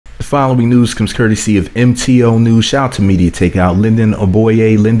following news comes courtesy of MTO News. Shout out to Media Takeout. Lyndon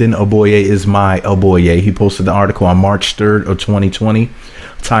Oboye. Lyndon Oboye is my Oboye. He posted the article on March 3rd of 2020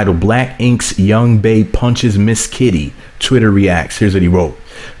 titled Black Ink's Young BAE Punches Miss Kitty. Twitter reacts. Here's what he wrote.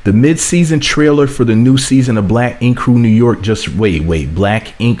 The mid-season trailer for the new season of Black Ink Crew New York just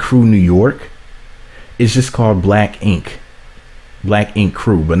Black Ink Crew New York is just called Black Ink. Black Ink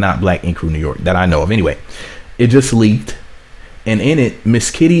Crew, but not Black Ink Crew New York that I know of. Anyway, it just leaked. And in it, Miss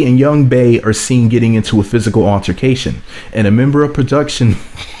Kitty and Young BAE are seen getting into a physical altercation. And a member of production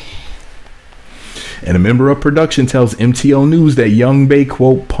tells MTO News that Young BAE,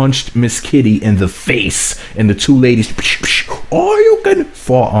 quote, punched Miss Kitty in the face. And the two ladies, oh, you can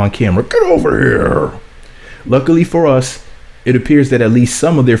fall on camera. Get over here. Luckily for us, it appears that at least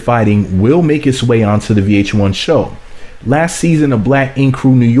some of their fighting will make its way onto the VH1 show. Last season of Black Ink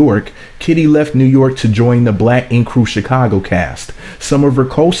Crew New York, Kitty left New York to join the Black Ink Crew Chicago cast. Some of her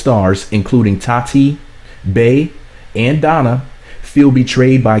co-stars, including Tati, BAE, and Donna, feel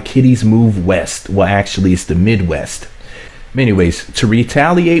betrayed by Kitty's move west. Well, actually, it's the Midwest. Anyways, to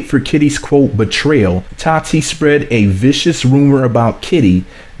retaliate for Kitty's, quote, betrayal, Tati spread a vicious rumor about Kitty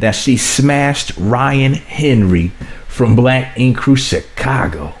that she smashed Ryan Henry from Black Ink Crew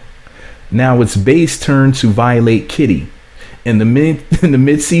Chicago. Now it's BAE's turn to violate Kitty. In the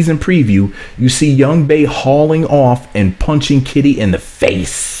mid-season preview, you see Young BAE hauling off and punching Kitty in the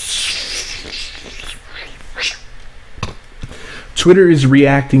face. Twitter is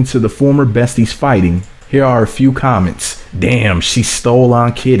reacting to the former besties fighting. Here are a few comments. Damn, she stole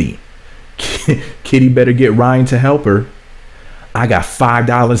on Kitty. Kitty better get Ryan to help her. I got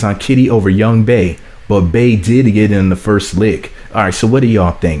 $5 on Kitty over Young BAE, but BAE did get in the first lick. All right, so what do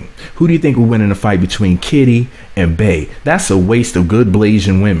y'all think? Who do you think will win in a fight between Kitty and BAE? That's a waste of good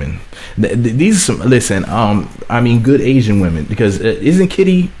Blasian women. These are some, listen, I mean, good Asian women, because isn't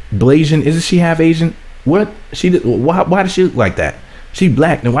Kitty Blasian? Isn't she half Asian? What? Why does she look like that? She's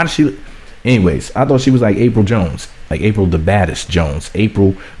black, then why does she look? Anyways, I thought she was like April Jones, like April the Baddest Jones,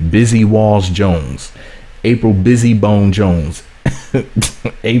 April Busy Walls Jones, April Busy Bone Jones,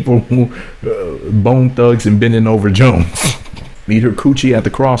 April Bone Thugs and Bending Over Jones. Meet her coochie at the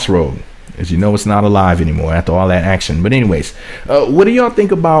crossroad. As you know, it's not alive anymore after all that action. But anyways, what do y'all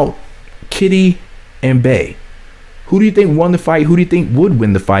think about Kitty and BAE? Who do you think won the fight? Who do you think would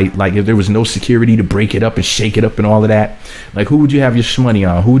win the fight? Like, if there was no security to break it up and shake it up and all of that, like, who would you have your shmoney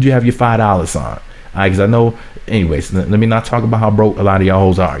on? Who would you have your $5 on? Because I know, anyways, let me not talk about how broke a lot of y'all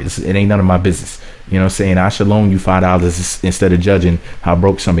hoes are. It ain't none of my business. You know what I'm saying? I should loan you $5 instead of judging how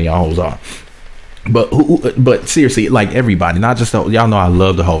broke some of y'all hoes are. But seriously, like, everybody, not just the, y'all know I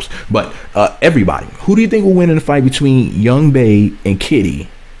love the host, but everybody, who do you think will win in the fight between Young BAE and Kitty?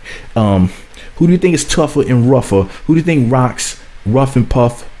 Who do you think is tougher and rougher? Who do you think rocks rough and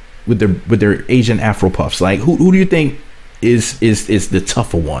puff with their Asian Afro puffs? Like, who do you think is the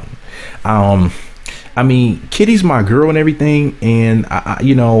tougher one? I mean, Kitty's my girl and everything, and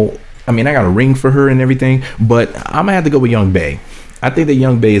you know, I mean, I got a ring for her and everything, but I'm gonna have to go with Young BAE. I think that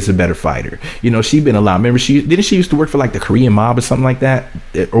Young BAE is a better fighter. You know, she's been a lot. Remember, didn't she used to work for like the Korean mob or something like that?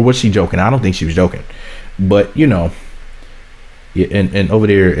 Or was she joking? I don't think she was joking. But, you know, and over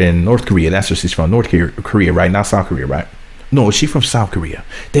there in North Korea, that's where she's from. North Korea, right? Not South Korea, right? No, is she from South Korea?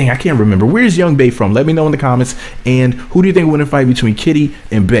 Dang, I can't remember. Where's Young BAE from? Let me know in the comments. And who do you think will win a fight between Kitty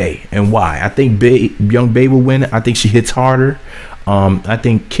and BAE, and why? I think Young BAE will win. I think she hits harder. I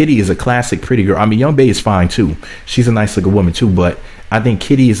think Kitty is a classic pretty girl. I mean, Young BAE is fine too. She's a nice looking woman too, but I think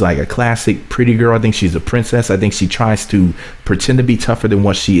Kitty is like a classic pretty girl. I think she's a princess. I think she tries to pretend to be tougher than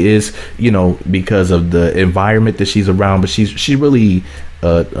what she is, you know, because of the environment that she's around. But she's really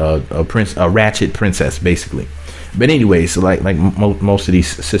a ratchet princess, basically. But anyways, like most of these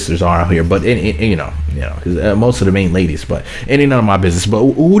sisters are out here, but you know, because most of them ain't ladies, but it ain't none of my business. But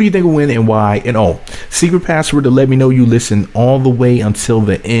who do you think will win and why? And oh, secret password to let me know you listen all the way until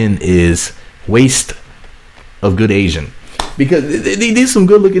the end is waste of good Asian, because there's some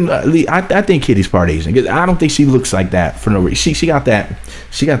good looking. I think Kitty's part Asian. I don't think she looks like that for no reason. She got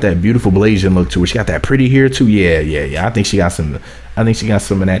that beautiful Blasian look to her. She got that pretty hair too. Yeah. I think she got some. I think she got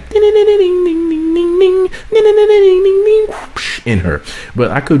some of that in her,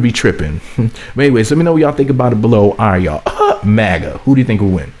 but I could be tripping. But anyways, let me know what y'all think about it below. All right, y'all. MAGA, who do you think will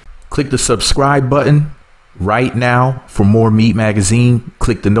win? Click the subscribe button right now for more Meat Magazine.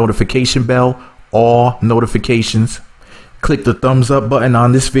 Click the notification bell, all notifications. Click the thumbs up button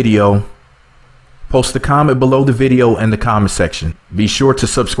on this video. Post a comment below the video in the comment section. Be sure to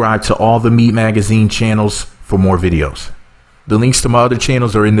subscribe to all the Meat Magazine channels for more videos. The links to my other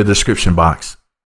channels are in the description box.